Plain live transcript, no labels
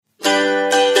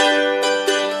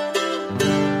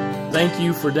Thank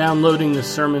you for downloading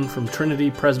this sermon from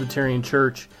Trinity Presbyterian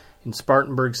Church in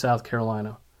Spartanburg, South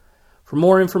Carolina. For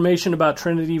more information about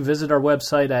Trinity, visit our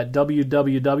website at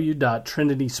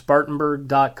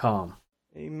www.trinityspartanburg.com.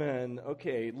 Amen.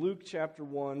 Okay, Luke chapter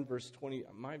 1, verse 20.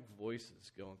 My voice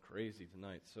is going crazy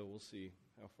tonight, so we'll see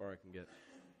how far I can get.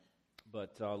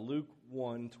 But Luke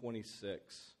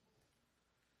 1:26.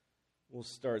 We'll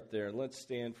start there. Let's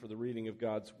stand for the reading of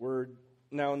God's Word.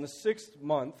 Now, in the 6th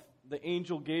month, the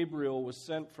angel Gabriel was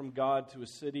sent from God to a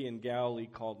city in Galilee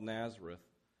called Nazareth,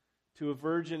 to a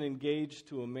virgin engaged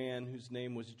to a man whose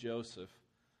name was Joseph,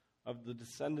 of the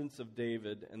descendants of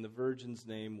David, and the virgin's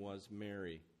name was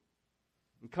Mary.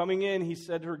 And coming in, he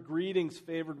said to her, "Greetings,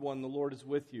 favored one, the Lord is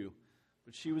with you."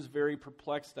 But she was very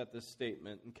perplexed at this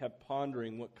statement and kept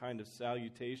pondering what kind of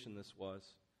salutation this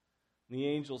was. And the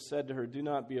angel said to her, "Do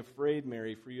not be afraid,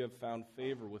 Mary, for you have found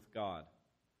favor with God.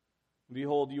 And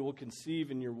behold, you will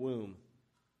conceive in your womb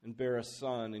and bear a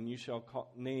son, and you shall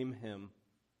name him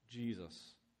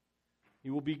Jesus. He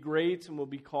will be great and will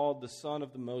be called the Son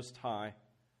of the Most High.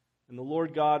 And the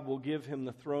Lord God will give him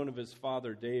the throne of his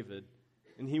father David,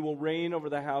 and he will reign over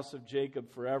the house of Jacob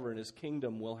forever, and his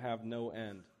kingdom will have no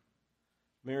end."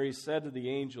 Mary said to the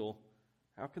angel,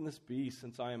 "How can this be,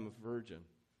 since I am a virgin?"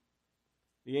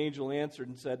 The angel answered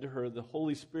and said to her, "The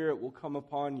Holy Spirit will come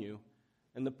upon you,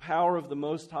 and the power of the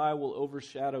Most High will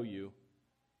overshadow you.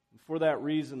 And for that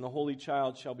reason, the Holy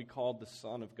Child shall be called the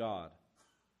Son of God.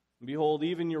 And behold,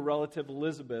 even your relative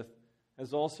Elizabeth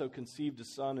has also conceived a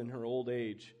son in her old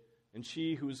age, and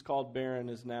she who is called barren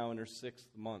is now in her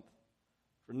 6th month.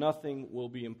 For nothing will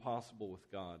be impossible with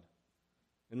God."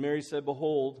 And Mary said,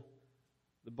 "Behold,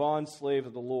 the bondslave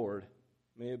of the Lord,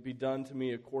 may it be done to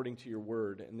me according to your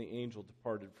word." And the angel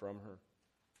departed from her.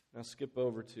 Now skip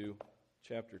over to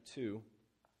chapter 2.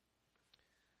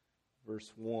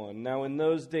 Verse 1. Now in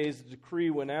those days a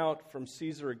decree went out from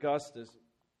Caesar Augustus.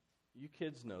 You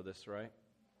kids know this, right?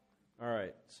 All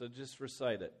right, so just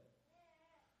recite it.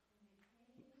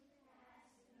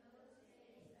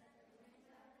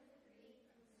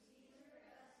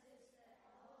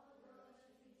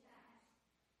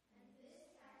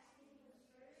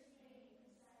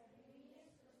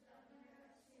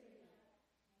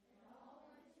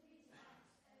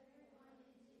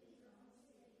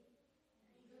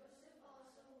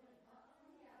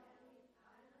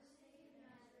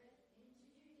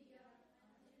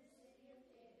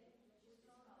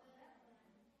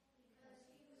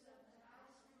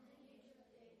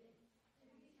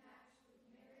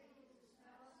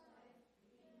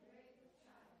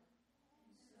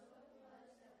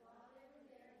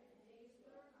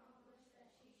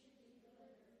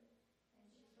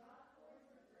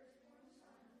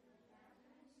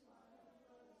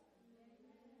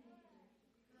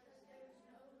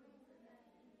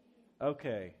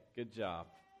 Okay, good job.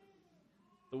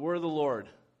 The word of the Lord.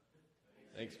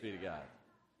 Thanks be to God.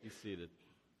 Be seated.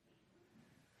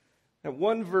 Now,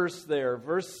 one verse there,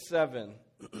 verse 7,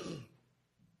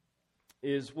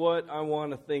 is what I want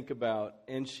to think about.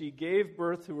 "And she gave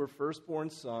birth to her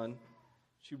firstborn son.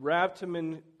 She wrapped him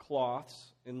in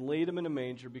cloths and laid him in a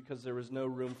manger because there was no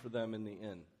room for them in the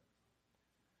inn."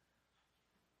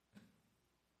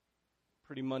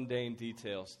 Pretty mundane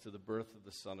details to the birth of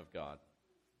the Son of God.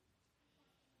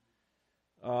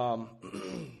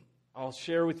 I'll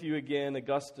share with you again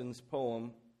Augustine's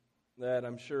poem that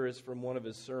I'm sure is from one of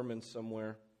his sermons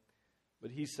somewhere.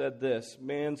 But he said this: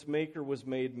 "Man's maker was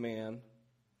made man,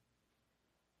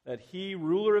 that he,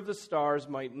 ruler of the stars,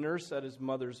 might nurse at his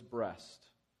mother's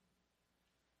breast,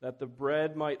 that the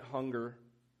bread might hunger,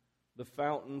 the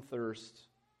fountain thirst,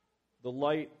 the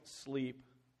light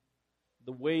sleep,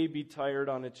 the way be tired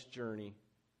on its journey,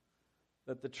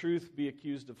 that the truth be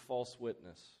accused of false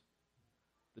witness,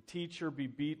 the teacher be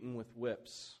beaten with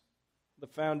whips, the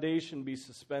foundation be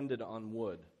suspended on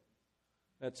wood,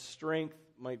 that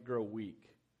strength might grow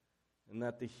weak, and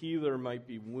that the healer might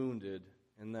be wounded,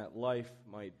 and that life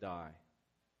might die."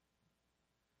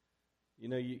 You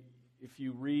know,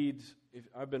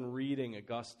 I've been reading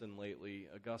Augustine lately,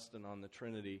 Augustine on the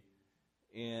Trinity,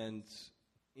 and,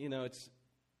 you know,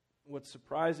 what's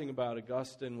surprising about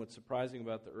Augustine, what's surprising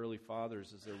about the early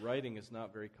fathers is their writing is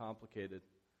not very complicated.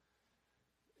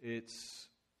 It's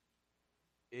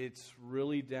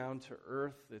really down to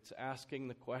earth. It's asking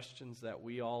the questions that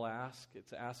we all ask.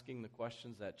 It's asking the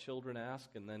questions that children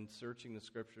ask, and then searching the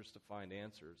scriptures to find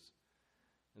answers.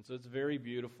 And so it's very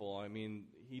beautiful. I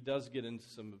mean, he does get into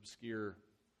some obscure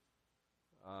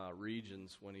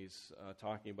regions when he's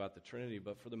talking about the Trinity,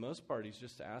 but for the most part, he's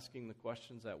just asking the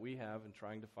questions that we have and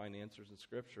trying to find answers in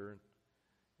Scripture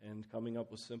and coming up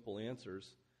with simple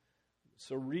answers.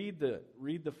 So read the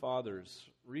fathers.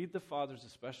 Read the fathers,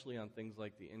 especially on things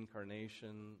like the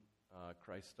incarnation,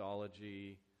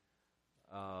 Christology,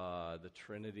 the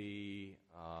Trinity,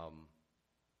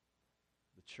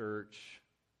 the church.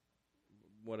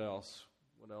 What else?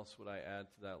 What else would I add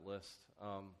to that list?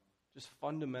 Just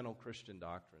fundamental Christian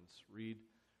doctrines. Read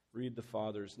the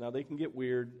fathers. Now they can get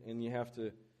weird, and you have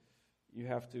to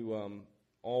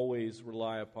always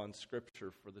rely upon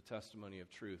Scripture for the testimony of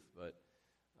truth. But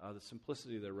the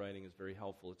simplicity of their writing is very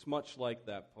helpful. It's much like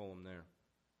that poem there.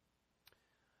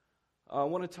 I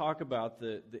want to talk about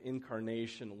the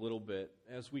incarnation a little bit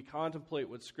as we contemplate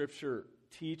what Scripture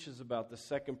teaches about the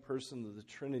second person of the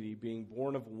Trinity being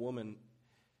born of a woman.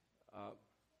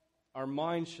 Our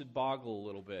minds should boggle a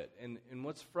little bit. And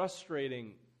what's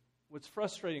frustrating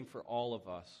for all of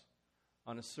us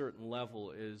on a certain level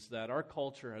is that our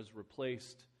culture has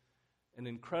replaced an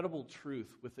incredible truth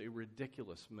with a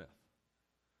ridiculous myth.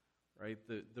 Right?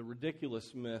 The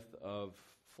ridiculous myth of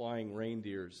flying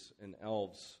reindeers and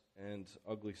elves and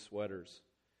ugly sweaters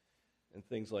and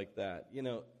things like that.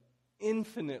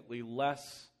 Infinitely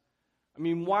less. I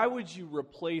mean, why would you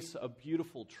replace a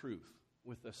beautiful truth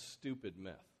with a stupid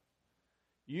myth?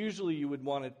 Usually you would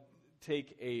want to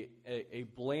take a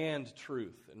bland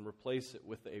truth and replace it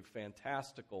with a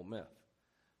fantastical myth.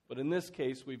 But in this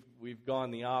case, we've gone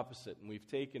the opposite, and we've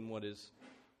taken what is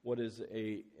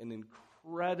an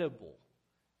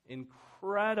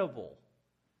incredible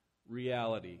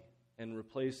reality and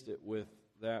replaced it with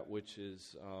that which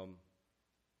is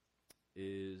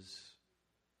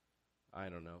I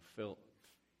don't know, fill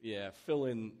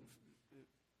in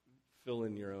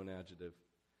your own adjective.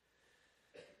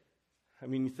 I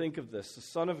mean, you think of this. The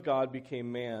Son of God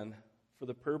became man for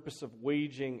the purpose of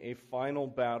waging a final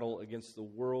battle against the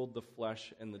world, the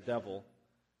flesh, and the devil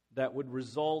that would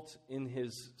result in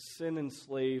his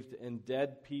sin-enslaved and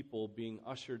dead people being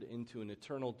ushered into an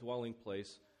eternal dwelling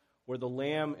place where the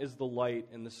Lamb is the light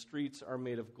and the streets are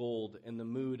made of gold and the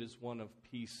mood is one of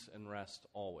peace and rest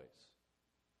always.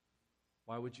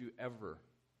 Why would you ever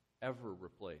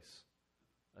replace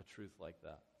a truth like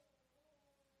that?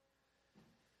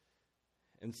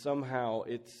 And somehow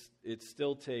it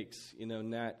still takes,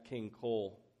 Nat King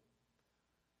Cole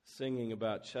singing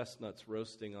about chestnuts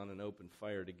roasting on an open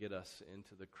fire to get us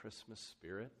into the Christmas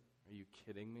spirit. Are you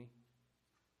kidding me?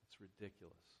 It's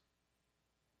ridiculous.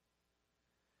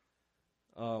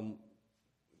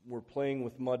 We're playing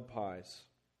with mud pies,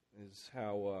 is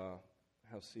how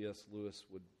C.S. Lewis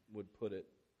would put it,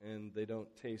 and they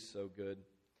don't taste so good.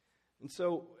 And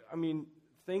so,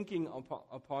 thinking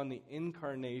upon the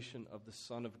incarnation of the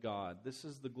Son of God, this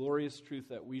is the glorious truth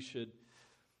that we should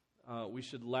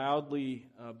loudly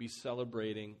be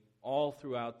celebrating all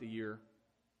throughout the year,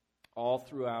 all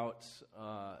throughout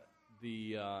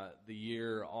the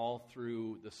year, all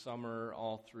through the summer,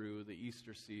 all through the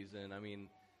Easter season.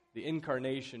 The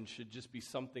incarnation should just be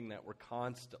something that we're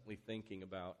constantly thinking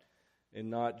about, and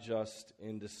not just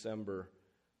in December.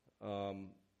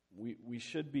 We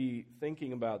should be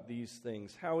thinking about these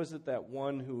things. How is it that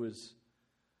one who was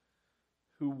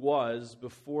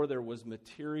before there was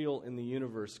material in the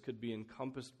universe could be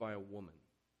encompassed by a woman,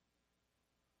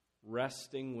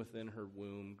 resting within her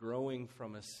womb, growing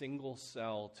from a single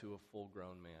cell to a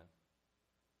full-grown man?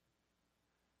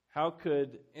 How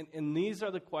could, and these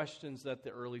are the questions that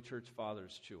the early church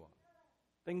fathers chew on.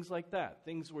 Things like that,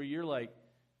 things where you're like,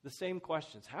 the same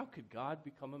questions. How could God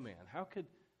become a man? How could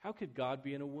God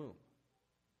be in a womb?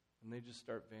 And they just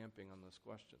start vamping on those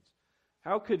questions.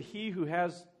 How could he who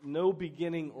has no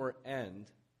beginning or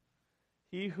end,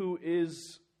 he who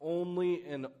is only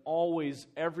and always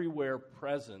everywhere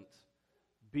present,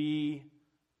 be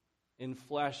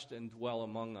enfleshed and dwell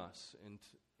among us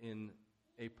in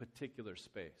a particular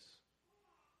space?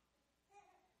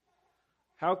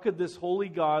 How could this holy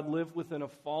God live within a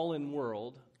fallen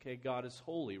world? Okay, God is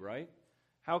holy, right?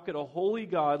 How could a holy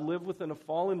God live within a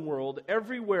fallen world,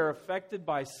 everywhere affected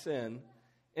by sin,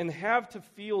 and have to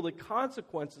feel the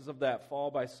consequences of that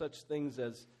fall by such things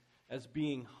as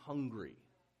being hungry,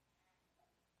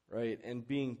 right? And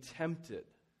being tempted.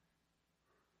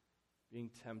 Being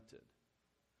tempted.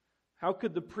 How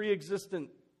could the pre-existent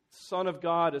Son of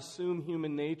God assume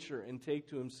human nature and take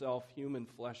to himself human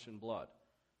flesh and blood?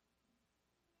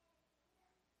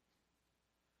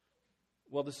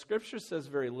 Well, the Scripture says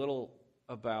very little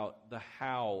about the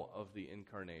how of the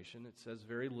incarnation. It says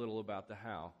very little about the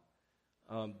how.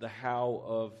 The how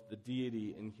of the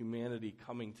deity and humanity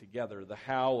coming together. The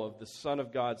how of the Son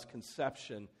of God's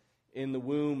conception in the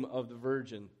womb of the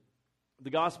Virgin. The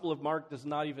Gospel of Mark does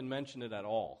not even mention it at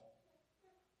all.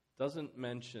 Doesn't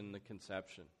mention the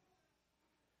conception.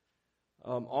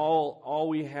 All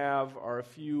we have are a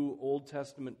few Old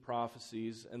Testament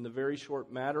prophecies and the very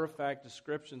short matter-of-fact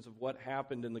descriptions of what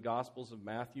happened in the Gospels of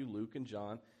Matthew, Luke, and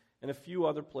John, and a few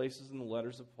other places in the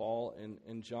letters of Paul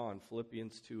and John,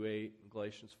 Philippians 2:8,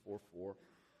 Galatians 4:4,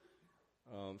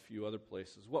 a few other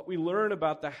places. What we learn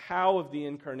about the how of the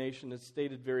incarnation is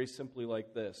stated very simply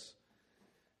like this.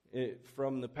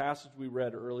 From the passage we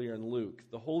read earlier in Luke,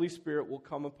 the Holy Spirit will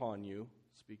come upon you,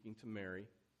 speaking to Mary,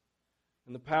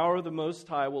 and the power of the Most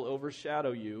High will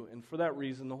overshadow you, and for that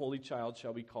reason the Holy Child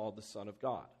shall be called the Son of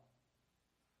God.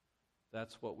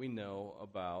 That's what we know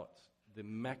about the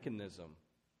mechanism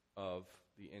of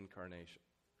the incarnation.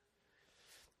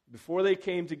 Before they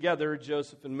came together,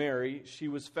 Joseph and Mary, she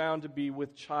was found to be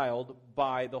with child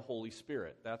by the Holy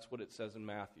Spirit. That's what it says in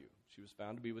Matthew. She was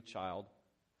found to be with child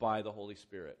by the Holy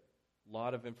Spirit. A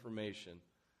lot of information,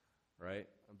 right,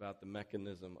 about the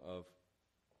mechanism of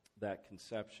that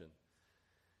conception.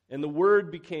 And the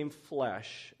Word became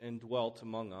flesh and dwelt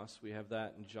among us. We have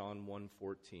that in John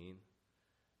 1:14.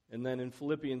 And then in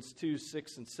Philippians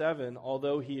 2:6 and 7,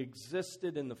 although he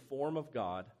existed in the form of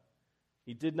God,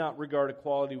 he did not regard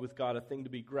equality with God a thing to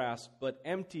be grasped, but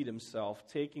emptied himself,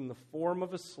 taking the form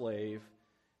of a slave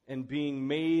and being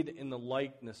made in the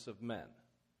likeness of men.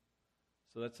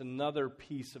 So that's another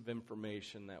piece of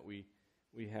information that we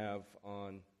have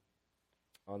on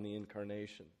the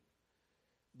incarnation.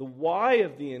 The why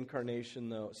of the incarnation,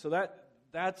 though, so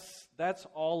that's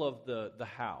all of the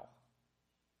how.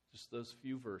 Just those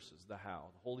few verses, the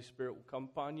how. The Holy Spirit will come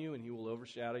upon you, and he will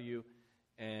overshadow you,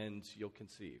 and you'll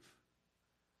conceive.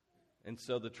 And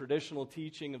so the traditional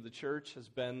teaching of the church has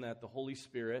been that the Holy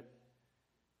Spirit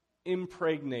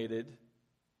impregnated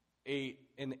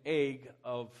an egg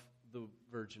of the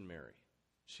Virgin Mary.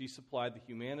 She supplied the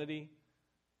humanity,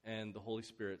 and the Holy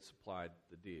Spirit supplied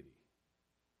the deity.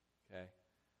 Okay?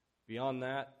 Beyond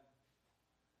that,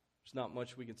 there's not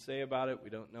much we can say about it. We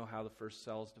don't know how the first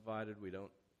cell is divided.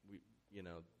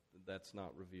 That's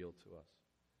not revealed to us.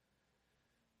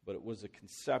 But it was a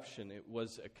conception. It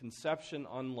was a conception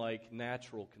unlike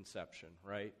natural conception,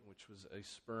 right? Which was a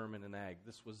sperm and an egg.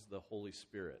 This was the Holy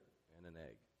Spirit and an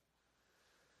egg.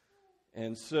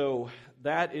 And so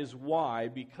that is why,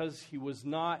 because he was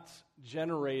not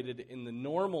generated in the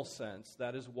normal sense,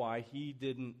 that is why he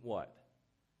didn't what?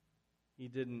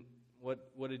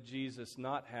 What did Jesus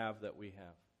not have that we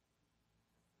have?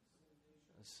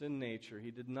 A sin nature. He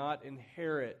did not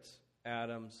inherit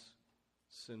Adam's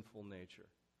sinful nature,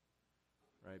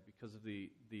 right? Because of the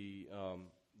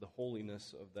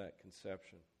holiness of that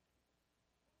conception.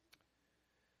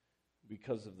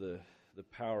 Because of the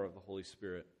power of the Holy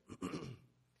Spirit.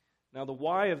 Now, the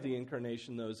why of the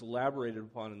incarnation, though, is elaborated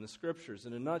upon in the Scriptures.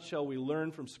 In a nutshell, we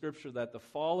learn from Scripture that the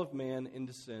fall of man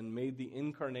into sin made the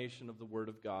incarnation of the Word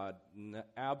of God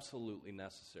absolutely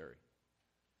necessary.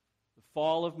 The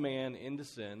fall of man into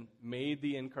sin made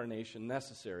the incarnation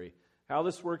necessary. How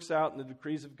this works out in the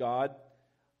decrees of God,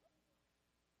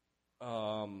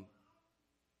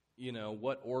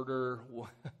 what order,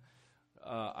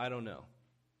 I don't know.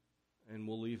 And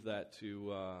we'll leave that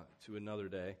to another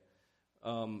day.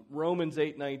 Romans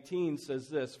 8:19 says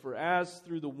this, "For as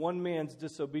through the one man's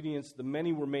disobedience the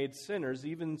many were made sinners,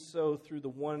 even so through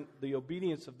the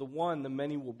obedience of the one the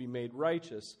many will be made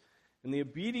righteous." And the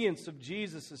obedience of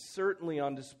Jesus is certainly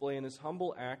on display in his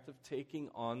humble act of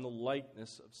taking on the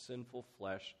likeness of sinful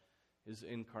flesh, his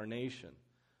incarnation.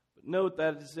 But note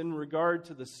that it is in regard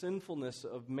to the sinfulness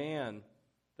of man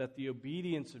that the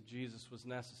obedience of Jesus was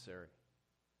necessary.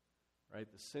 Right?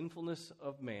 The sinfulness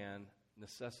of man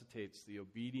necessitates the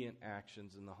obedient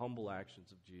actions and the humble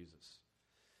actions of Jesus.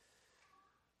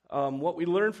 What we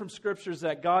learn from Scripture is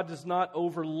that God does not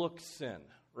overlook sin,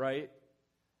 right?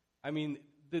 I mean,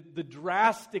 the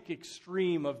drastic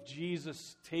extreme of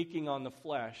Jesus taking on the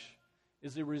flesh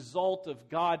is a result of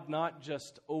God not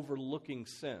just overlooking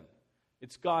sin.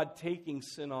 It's God taking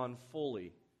sin on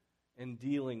fully and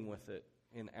dealing with it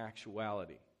in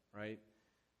actuality, right?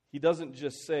 He doesn't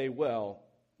just say, well,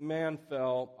 man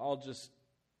fell, I'll just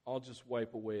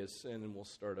wipe away his sin and we'll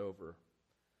start over.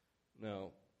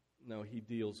 No, he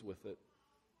deals with it.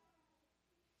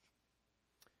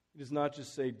 He does not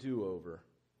just say do-over,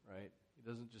 right? He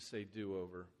doesn't just say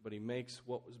do-over, but he makes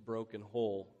what was broken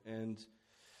whole, and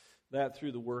that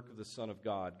through the work of the Son of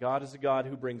God. God is a God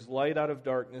who brings light out of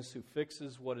darkness, who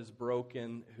fixes what is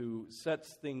broken, who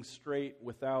sets things straight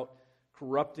without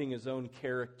corrupting his own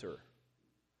character.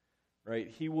 Right?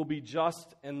 He will be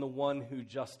just and the one who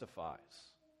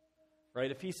justifies.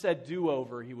 Right? If he said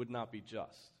do-over, he would not be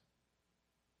just.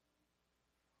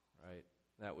 Right?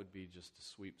 That would be just to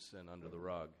sweep sin under the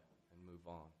rug and move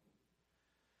on.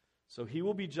 So he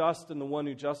will be just and the one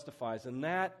who justifies, and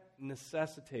that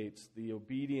necessitates the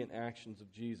obedient actions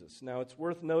of Jesus. Now, it's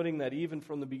worth noting that even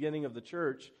from the beginning of the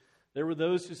church, there were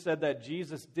those who said that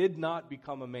Jesus did not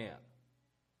become a man.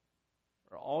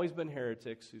 There have always been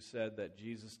heretics who said that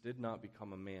Jesus did not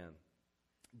become a man,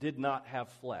 did not have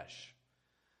flesh,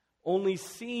 only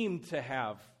seemed to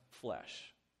have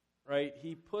flesh, right?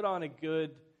 He put on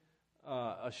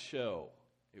a show.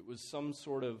 It was some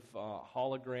sort of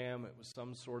hologram. It was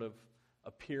some sort of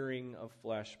appearing of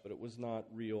flesh, but it was not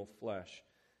real flesh.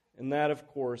 And that, of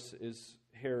course, is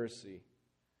heresy.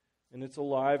 And it's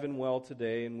alive and well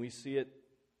today, and we see it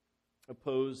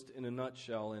opposed in a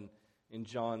nutshell in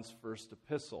John's first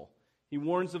epistle. He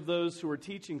warns of those who are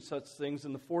teaching such things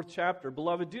in the 4th chapter.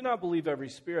 Beloved, do not believe every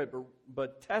spirit,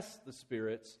 but test the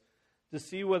spirits to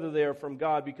see whether they are from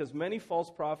God, because many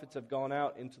false prophets have gone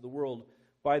out into the world.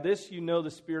 By this you know the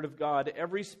Spirit of God.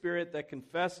 Every spirit that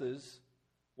confesses,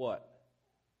 what?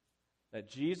 That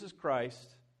Jesus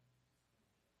Christ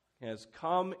has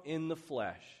come in the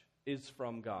flesh is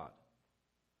from God.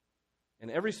 And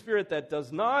every spirit that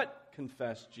does not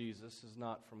confess Jesus is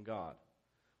not from God.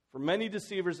 For many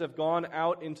deceivers have gone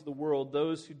out into the world,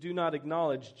 those who do not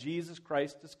acknowledge Jesus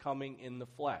Christ is coming in the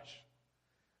flesh.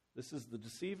 This is the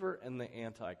deceiver and the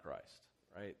antichrist,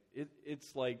 right?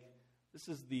 It's like, this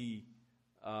is the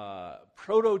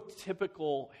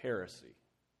prototypical heresy,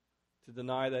 to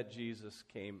deny that Jesus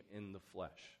came in the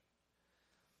flesh.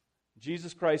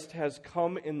 Jesus Christ has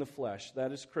come in the flesh.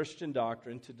 That is Christian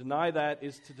doctrine. To deny that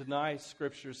is to deny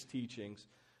Scripture's teachings.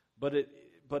 But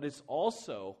it's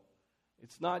also,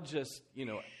 it's not just,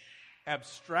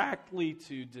 abstractly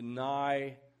to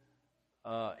deny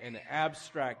an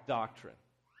abstract doctrine.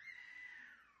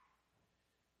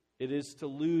 It is to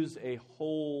lose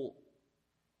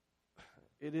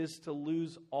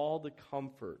all the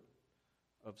comfort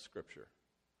of Scripture.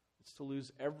 It's to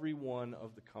lose every one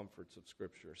of the comforts of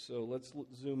Scripture. So let's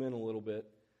zoom in a little bit.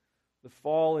 The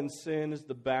fall and sin is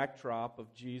the backdrop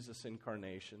of Jesus'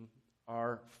 incarnation.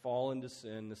 Our fall into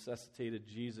sin necessitated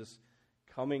Jesus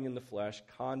coming in the flesh,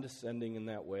 condescending in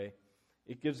that way.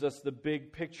 It gives us the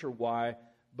big picture why.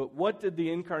 But what did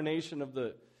the incarnation of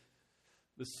the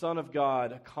Son of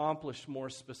God accomplish more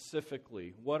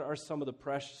specifically? What are some of the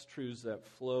precious truths that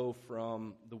flow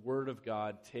from the Word of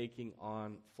God taking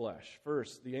on flesh?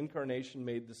 First, the incarnation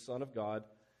made the Son of God.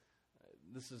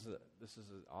 This is an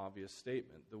obvious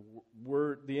statement.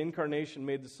 The incarnation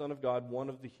made the Son of God one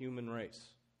of the human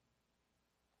race.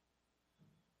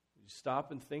 You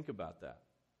stop and think about that.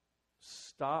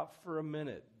 Stop for a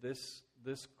minute this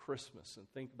Christmas and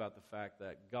think about the fact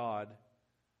that God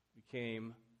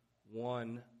became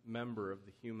one member of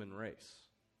the human race.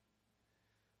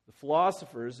 The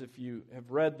philosophers, if you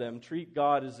have read them, treat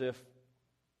God as if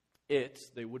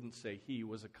they wouldn't say he,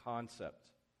 was a concept,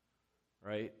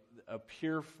 right? A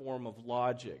pure form of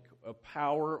logic, a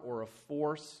power or a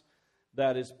force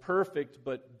that is perfect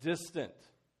but distant,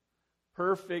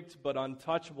 perfect but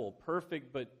untouchable,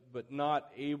 perfect but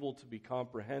not able to be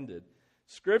comprehended.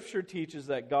 Scripture teaches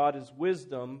that God is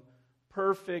wisdom,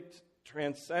 perfect,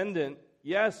 transcendent,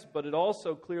 yes, but it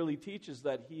also clearly teaches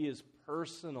that he is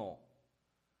personal.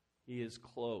 He is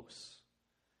close.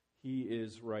 He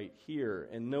is right here.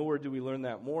 And nowhere do we learn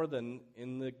that more than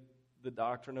in the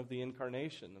doctrine of the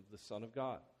incarnation of the Son of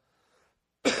God.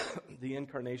 The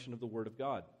incarnation of the Word of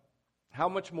God. How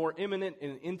much more imminent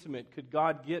and intimate could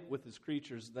God get with his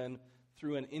creatures than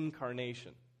through an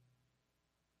incarnation?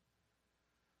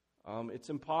 It's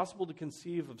impossible to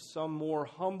conceive of some more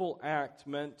humble act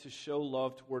meant to show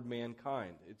love toward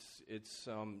mankind. It's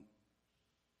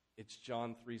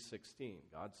John 3:16.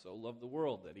 God so loved the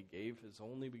world that he gave his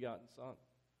only begotten Son.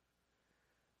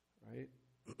 Right?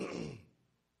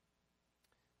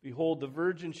 Behold, the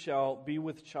virgin shall be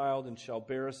with child and shall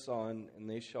bear a son, and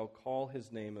they shall call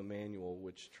his name Emmanuel,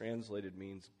 which translated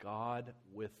means God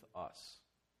with us.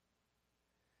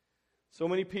 So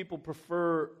many people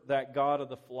prefer that God of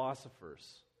the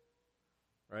philosophers,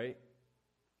 right?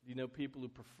 You know people who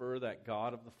prefer that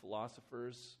God of the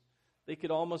philosophers? They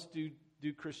could almost do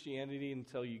Christianity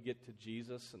until you get to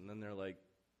Jesus, and then they're like,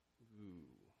 ooh,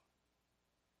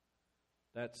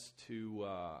 that's too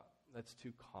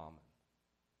common.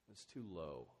 It's too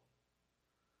low.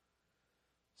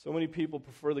 So many people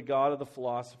prefer the God of the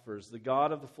philosophers. The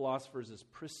God of the philosophers is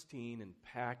pristine and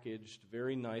packaged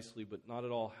very nicely, but not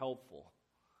at all helpful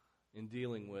in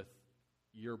dealing with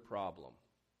your problem,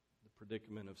 the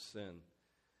predicament of sin.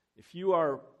 If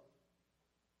you're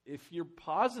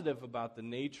positive about the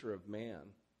nature of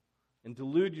man and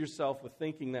delude yourself with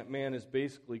thinking that man is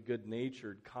basically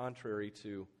good-natured, contrary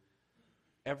to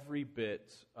every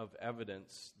bit of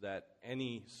evidence that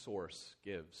any source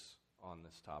gives on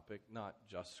this topic, not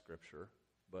just Scripture,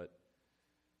 but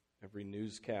every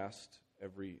newscast,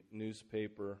 every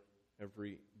newspaper,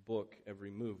 every book,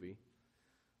 every movie,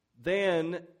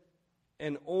 then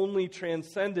an only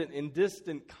transcendent and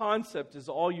distant concept is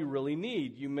all you really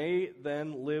need. You may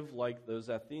then live like those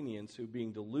Athenians who,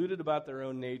 being deluded about their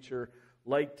own nature,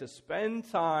 like to spend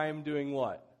time doing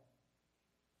what?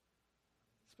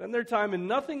 Spend their time in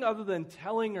nothing other than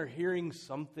telling or hearing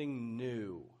something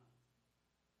new.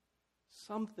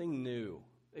 Something new.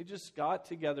 They just got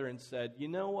together and said, you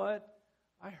know what?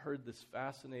 I heard this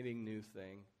fascinating new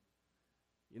thing.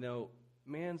 You know,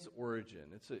 man's origin.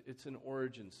 It's an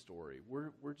origin story.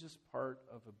 We're just part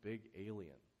of a big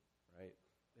alien, right?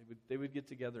 They would get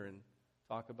together and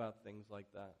talk about things like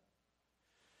that.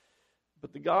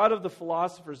 But the God of the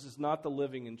philosophers is not the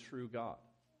living and true God.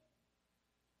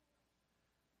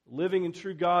 The living and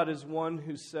true God is one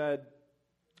who said,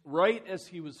 right as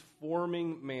he was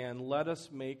forming man, let us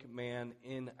make man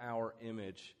in our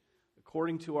image,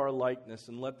 according to our likeness,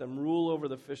 and let them rule over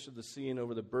the fish of the sea and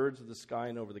over the birds of the sky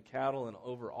and over the cattle and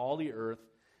over all the earth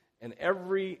and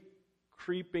every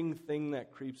creeping thing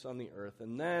that creeps on the earth.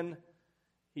 And then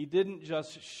he didn't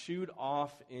just shoot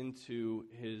off into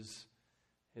his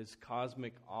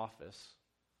cosmic office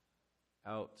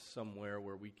out somewhere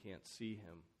where we can't see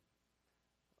him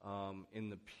in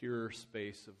the pure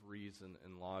space of reason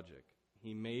and logic.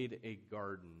 He made a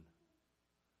garden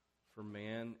for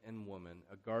man and woman,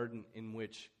 a garden in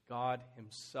which God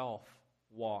himself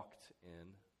walked in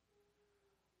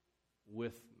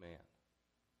with man.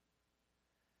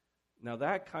 Now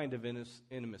that kind of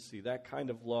intimacy, that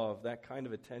kind of love, that kind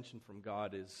of attention from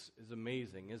God is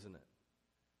amazing, isn't it?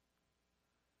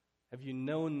 Have you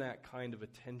known that kind of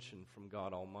attention from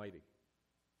God Almighty?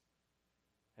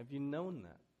 Have you known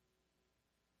that?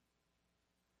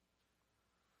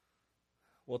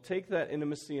 Well, take that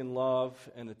intimacy and love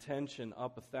and attention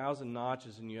up 1,000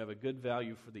 notches and you have a good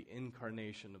value for the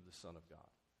incarnation of the Son of God.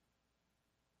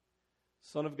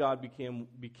 Son of God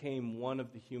became one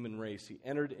of the human race. He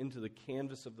entered into the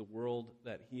canvas of the world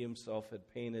that he himself had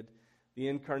painted. The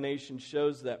incarnation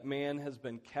shows that man has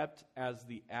been kept as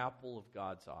the apple of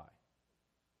God's eye.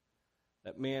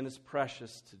 That man is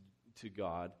precious to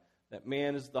God. That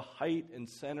man is the height and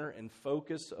center and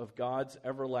focus of God's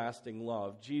everlasting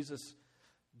love. Jesus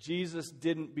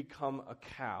didn't become a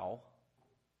cow.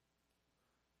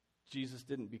 Jesus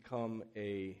didn't become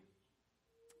a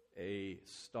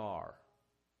star.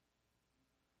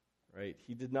 Right?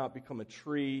 He did not become a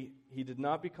tree. He did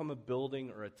not become a building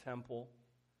or a temple.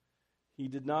 He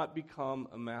did not become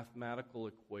a mathematical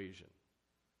equation.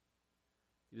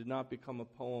 He did not become a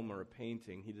poem or a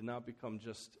painting. He did not become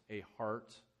just a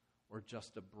heart or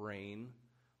just a brain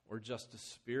or just a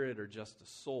spirit or just a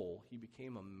soul. He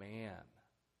became a man.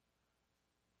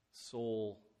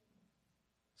 Soul,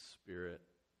 spirit,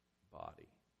 body.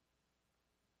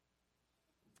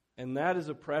 And that is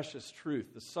a precious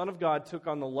truth. The Son of God took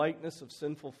on the likeness of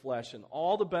sinful flesh, and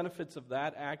all the benefits of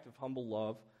that act of humble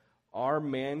love are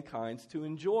mankind's to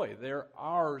enjoy. They're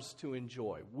ours to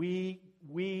enjoy. We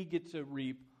get to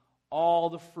reap all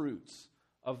the fruits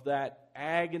of that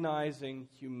agonizing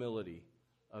humility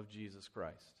of Jesus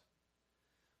Christ.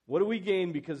 What do we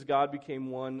gain because God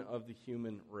became one of the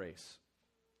human race?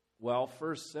 Well,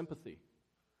 first, sympathy.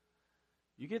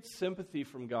 You get sympathy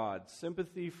from God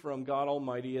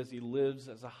Almighty as he lives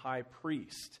as a high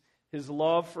priest. His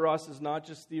love for us is not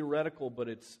just theoretical, but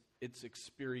it's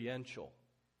experiential.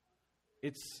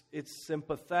 It's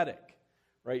sympathetic.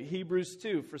 Right? Hebrews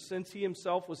 2, for since he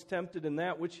himself was tempted in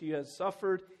that which he has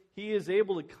suffered, he is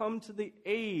able to come to the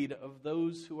aid of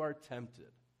those who are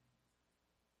tempted.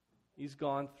 He's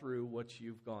gone through what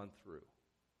you've gone through.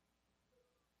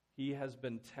 He has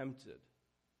been tempted,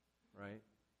 right?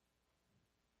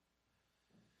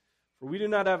 For we do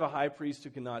not have a high priest who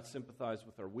cannot sympathize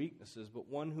with our weaknesses, but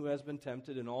one who has been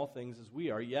tempted in all things as we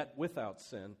are, yet without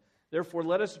sin. Therefore,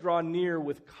 let us draw near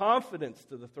with confidence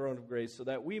to the throne of grace, so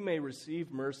that we may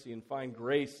receive mercy and find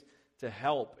grace to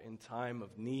help in time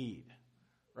of need.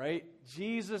 Right?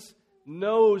 Jesus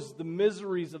knows the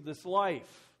miseries of this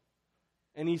life.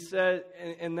 And he said,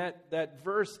 and that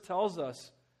verse tells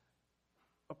us,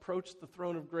 approach the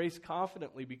throne of grace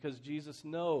confidently because Jesus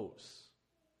knows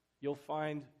you'll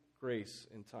find grace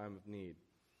in time of need.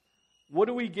 What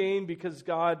do we gain because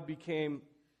God became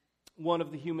one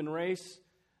of the human race?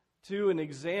 2, an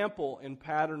example and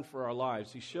pattern for our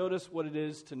lives. He showed us what it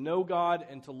is to know God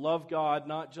and to love God,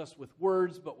 not just with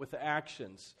words, but with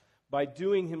actions, by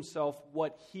doing himself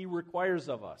what he requires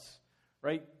of us.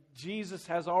 Right? Jesus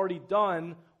has already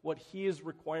done what he is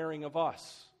requiring of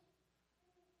us.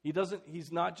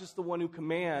 He's not just the one who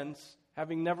commands,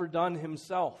 having never done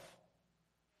himself.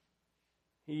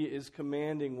 He is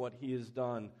commanding what he has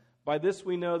done. By this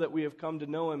we know that we have come to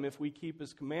know him if we keep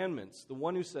his commandments. The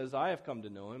one who says, I have come to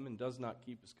know him, and does not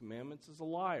keep his commandments is a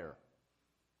liar,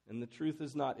 and the truth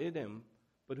is not in him.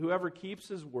 But whoever keeps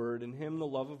his word, in him the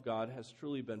love of God has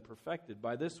truly been perfected.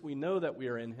 By this we know that we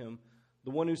are in him.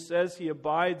 The one who says he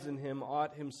abides in him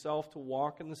ought himself to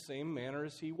walk in the same manner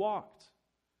as he walked.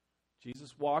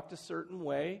 Jesus walked a certain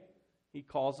way. He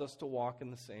calls us to walk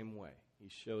in the same way. He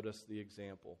showed us the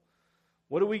example.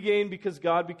 What do we gain because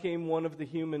God became one of the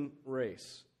human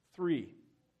race? 3,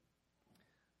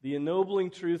 the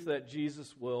ennobling truth that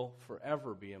Jesus will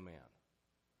forever be a man.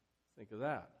 Think of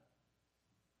that.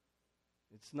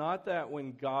 It's not that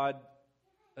when God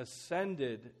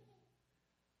ascended,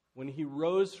 when he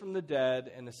rose from the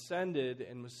dead and ascended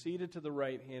and was seated to the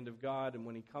right hand of God, and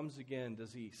when he comes again,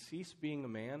 does he cease being a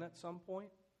man at some point?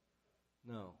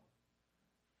 No.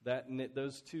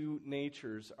 Those two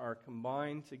natures are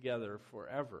combined together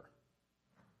forever,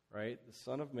 right? The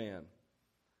Son of Man.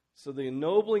 So the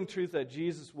ennobling truth that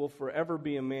Jesus will forever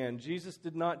be a man. Jesus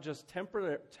did not just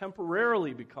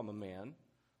temporarily become a man,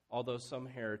 although some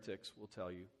heretics will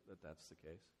tell you that that's the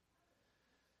case.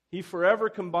 He forever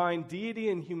combined deity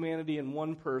and humanity in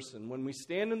one person. When we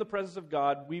stand in the presence of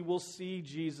God, we will see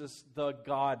Jesus, the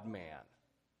God-man.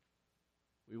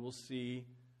 We will see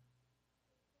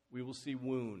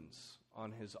wounds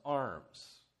on his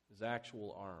arms, his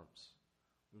actual arms.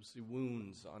 We will see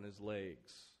wounds on his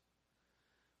legs.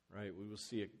 Right? We will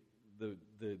see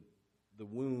the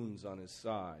wounds on his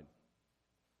side.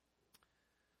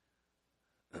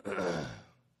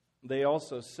 They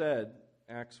also said,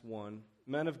 Acts 1,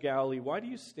 Men of Galilee, why do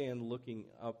you stand looking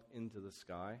up into the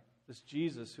sky? This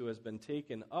Jesus who has been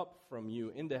taken up from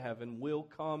you into heaven will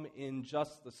come in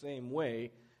just the same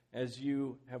way as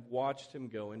you have watched him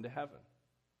go into heaven.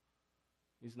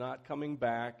 He's not coming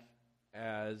back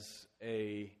as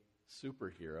a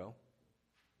superhero,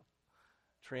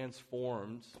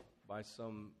 transformed by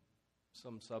some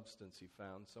substance he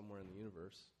found somewhere in the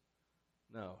universe.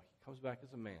 No, he comes back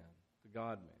as a man, the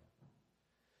God-man.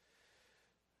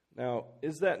 Now,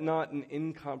 is that not an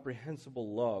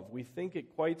incomprehensible love? We think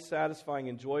it quite satisfying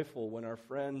and joyful when our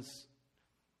friends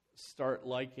start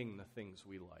liking the things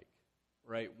we like,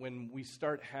 right? When we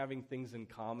start having things in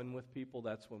common with people,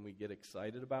 that's when we get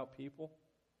excited about people.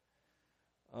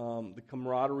 The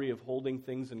camaraderie of holding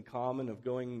things in common, of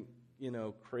going,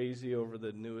 crazy over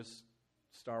the newest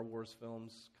Star Wars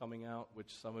films coming out,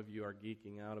 which some of you are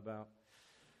geeking out about.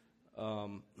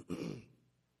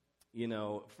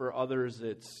 For others,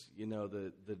 it's,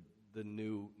 the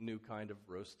new kind of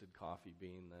roasted coffee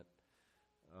bean, that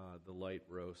the light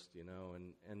roast,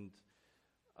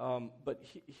 but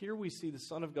here we see the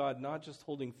Son of God not just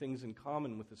holding things in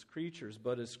common with his creatures,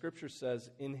 but as Scripture says,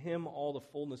 in him all the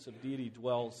fullness of deity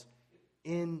dwells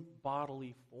in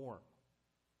bodily form.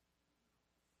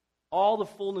 All the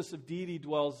fullness of deity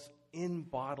dwells in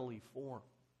bodily form.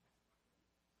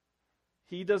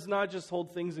 He does not just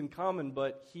hold things in common,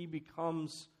 but he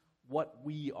becomes what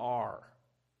we are.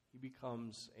 He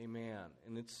becomes a man,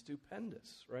 and it's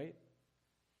stupendous, right?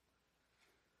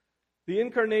 The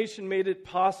incarnation made it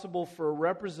possible for a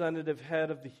representative head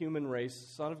of the human race, the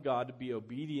Son of God, to be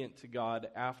obedient to God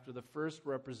after the first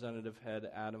representative head,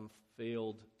 Adam,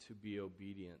 failed to be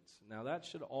obedient. Now that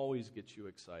should always get you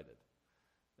excited.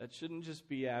 That shouldn't just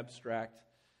be abstract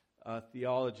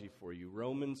theology for you.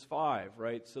 Romans 5,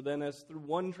 right? So then as through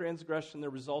one transgression there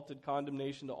resulted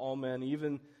condemnation to all men,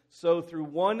 even so through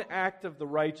one act of the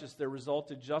righteous there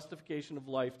resulted justification of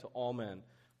life to all men.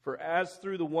 For as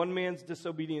through the one man's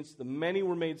disobedience the many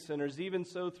were made sinners, even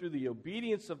so through the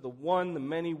obedience of the one the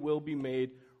many will be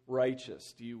made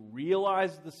righteous. Do you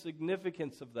realize the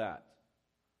significance of that?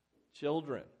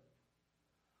 Children.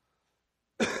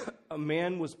 A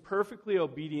man was perfectly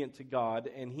obedient to God,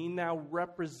 and he now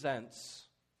represents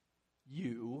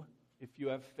you if you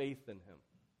have faith in him.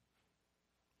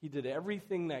 He did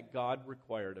everything that God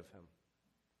required of him.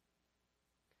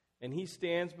 And he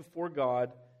stands before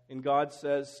God, and God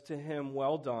says to him,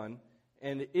 well done.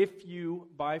 And if you,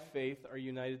 by faith, are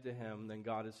united to him, then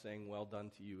God is saying, well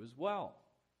done to you as well.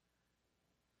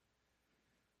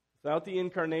 Without the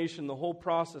incarnation, the whole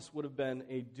process would have been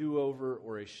a do-over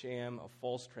or a sham, a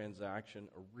false transaction,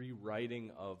 a rewriting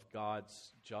of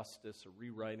God's justice, a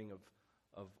rewriting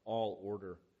of all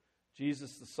order.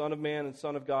 Jesus, the Son of Man and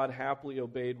Son of God, happily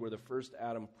obeyed where the first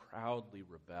Adam proudly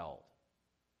rebelled.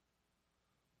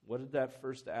 What did that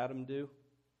first Adam do?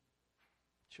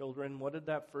 Children, what did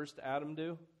that first Adam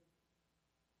do?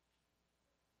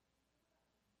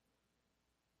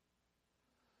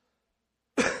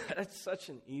 That's such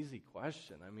an easy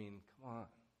question. I mean, come on.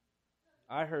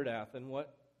 I heard Athen.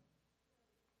 What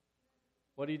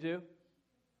did he do?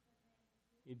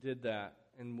 He did that.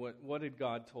 And what did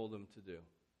God told him to do?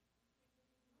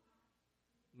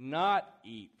 Not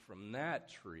eat from that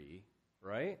tree,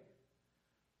 right?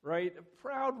 Right? A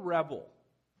proud rebel.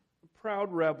 A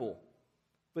proud rebel.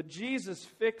 But Jesus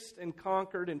fixed and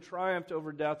conquered and triumphed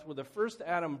over death, where the first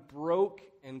Adam broke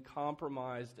and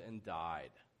compromised and died.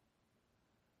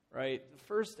 Right? The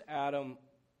first Adam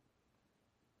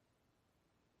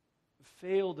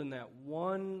failed in that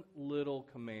one little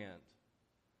command.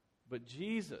 But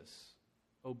Jesus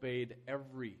obeyed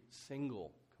every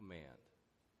single command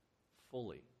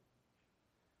fully.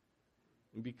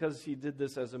 And because he did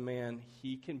this as a man,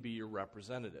 he can be your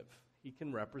representative. He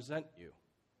can represent you.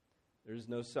 There is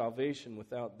no salvation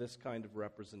without this kind of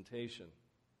representation.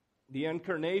 The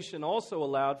incarnation also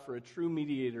allowed for a true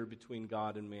mediator between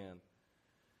God and man.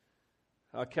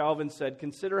 Calvin said,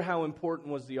 "Consider how important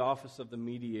was the office of the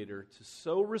mediator to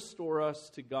so restore us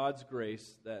to God's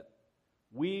grace that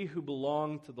we who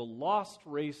belong to the lost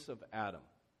race of Adam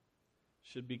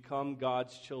should become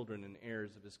God's children and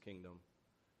heirs of his kingdom.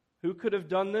 Who could have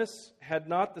done this had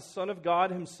not the Son of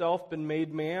God himself been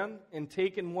made man and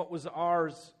taken what was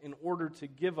ours in order to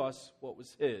give us what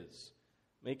was his,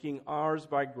 making ours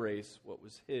by grace what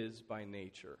was his by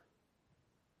nature?"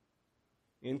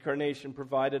 The incarnation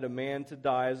provided a man to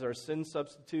die as our sin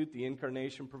substitute. The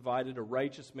incarnation provided a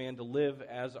righteous man to live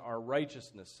as our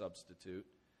righteousness substitute.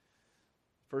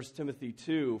 1 Timothy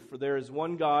 2, "For there is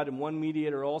one God and one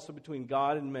mediator also between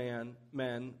God and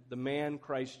men, the man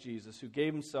Christ Jesus, who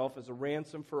gave himself as a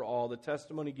ransom for all, the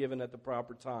testimony given at the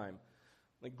proper time."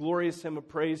 The glorious hymn of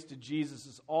praise to Jesus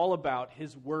is all about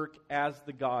his work as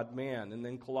the God-man. And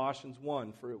then Colossians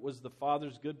 1, "For it was the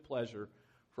Father's good pleasure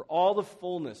for all the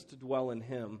fullness to dwell in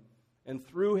him, and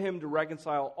through him to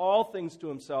reconcile all things to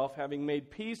himself, having made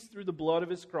peace through the blood of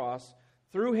his cross.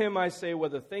 Through him, I say,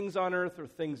 whether things on earth or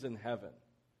things in heaven."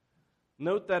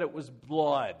 Note that it was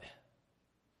blood.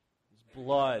 It was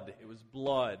blood. It was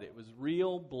blood. It was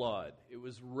real blood. It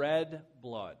was red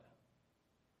blood.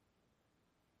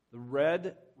 The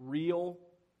red, real,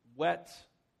 wet,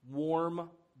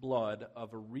 warm blood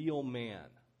of a real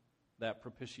man that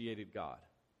propitiated God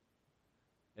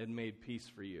and made peace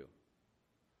for you.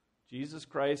 Jesus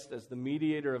Christ, as the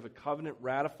mediator of a covenant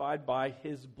ratified by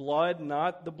his blood,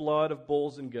 not the blood of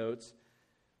bulls and goats,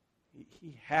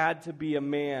 he had to be a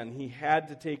man. He had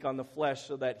to take on the flesh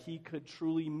so that he could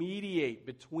truly mediate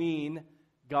between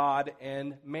God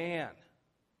and man.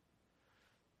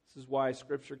 This is why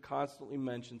Scripture constantly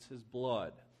mentions his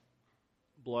blood.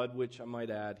 Blood which, I might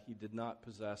add, he did not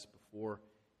possess before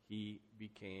he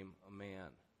became a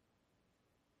man.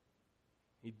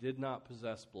 He did not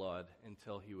possess blood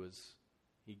until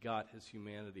he got his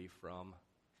humanity from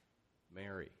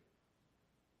Mary.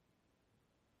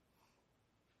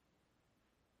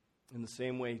 In the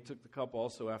same way, he took the cup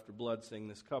also after blood, saying,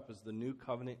 "This cup is the new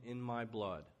covenant in my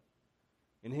blood.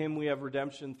 In him we have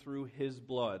redemption through his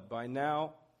blood.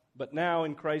 But now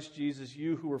in Christ Jesus,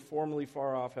 you who were formerly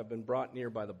far off have been brought near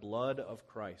by the blood of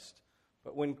Christ.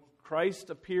 But when Christ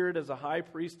appeared as a high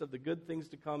priest of the good things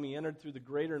to come, he entered through the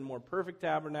greater and more perfect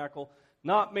tabernacle,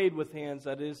 not made with hands,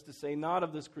 that is to say, not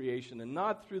of this creation, and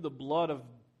not through the blood of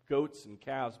goats and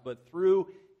calves, but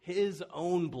through his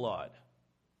own blood.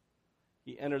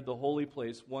 He entered the holy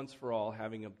place once for all,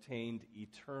 having obtained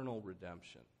eternal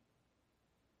redemption."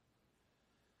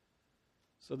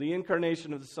 So the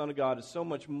incarnation of the Son of God is so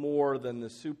much more than the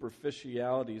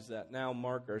superficialities that now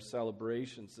mark our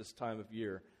celebrations this time of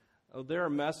year. There are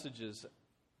messages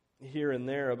here and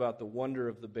there about the wonder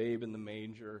of the babe in the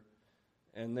manger,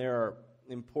 and there are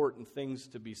important things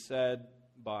to be said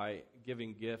by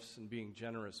giving gifts and being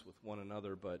generous with one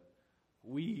another, but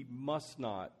we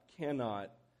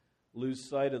cannot lose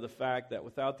sight of the fact that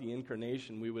without the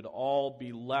incarnation, we would all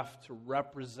be left to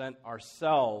represent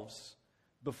ourselves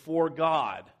before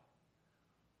God.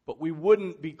 But we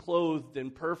wouldn't be clothed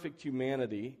in perfect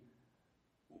humanity.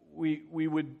 We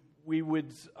wouldn't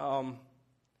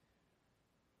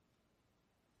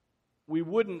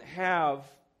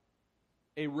have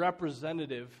a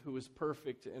representative who is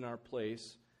perfect in our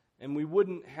place, and we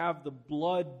wouldn't have the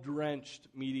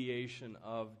blood-drenched mediation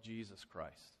of Jesus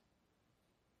Christ.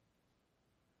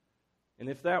 And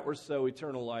if that were so,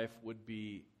 eternal life would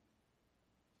be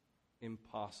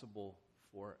impossible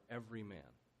for every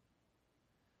man.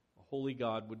 A holy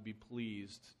God would be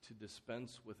pleased to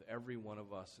dispense with every one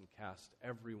of us and cast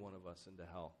every one of us into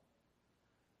hell.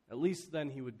 At least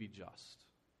then he would be just.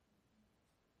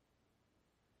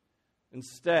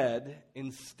 Instead,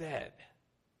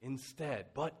 instead.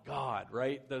 But God,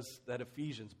 right? That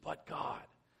Ephesians, but God.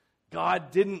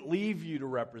 God didn't leave you to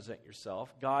represent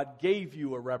yourself. God gave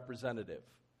you a representative,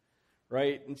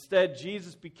 right? Instead,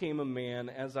 Jesus became a man,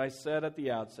 as I said at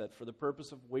the outset, for the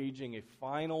purpose of waging a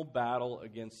final battle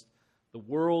against the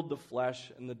world, the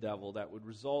flesh, and the devil that would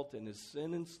result in his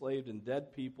sin-enslaved and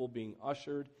dead people being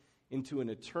ushered into an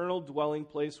eternal dwelling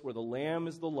place where the Lamb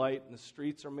is the light and the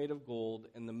streets are made of gold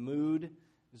and the mood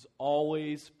is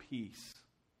always peace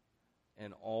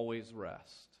and always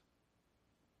rest.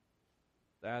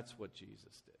 That's what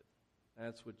Jesus did.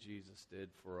 That's what Jesus did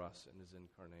for us in his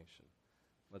incarnation.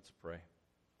 Let's pray.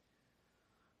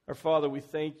 Our Father, we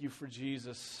thank you for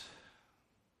Jesus.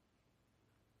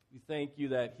 We thank you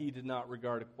that he did not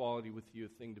regard equality with you a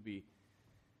thing to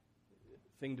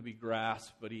be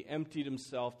grasped, but he emptied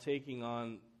himself, taking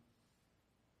on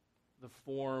the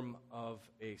form of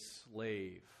a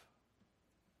slave.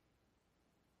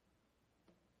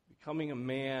 Becoming a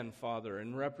man, Father,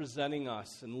 and representing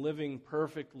us and living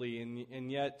perfectly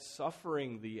and yet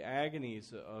suffering the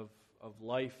agonies of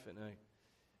life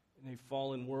in a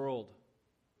fallen world.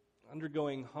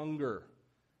 Undergoing hunger,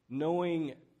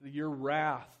 knowing your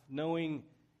wrath, knowing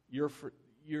your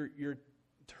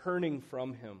turning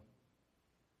from him.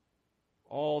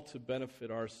 All to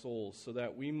benefit our souls, so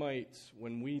that we might,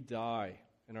 when we die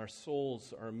and our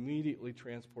souls are immediately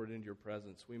transported into your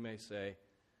presence, we may say,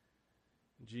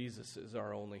 Jesus is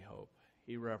our only hope.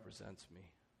 He represents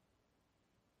me.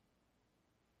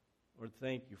 Lord,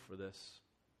 thank you for this.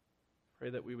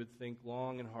 Pray that we would think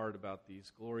long and hard about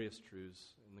these glorious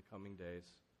truths in the coming days.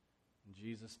 In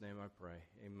Jesus' name I pray.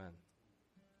 Amen.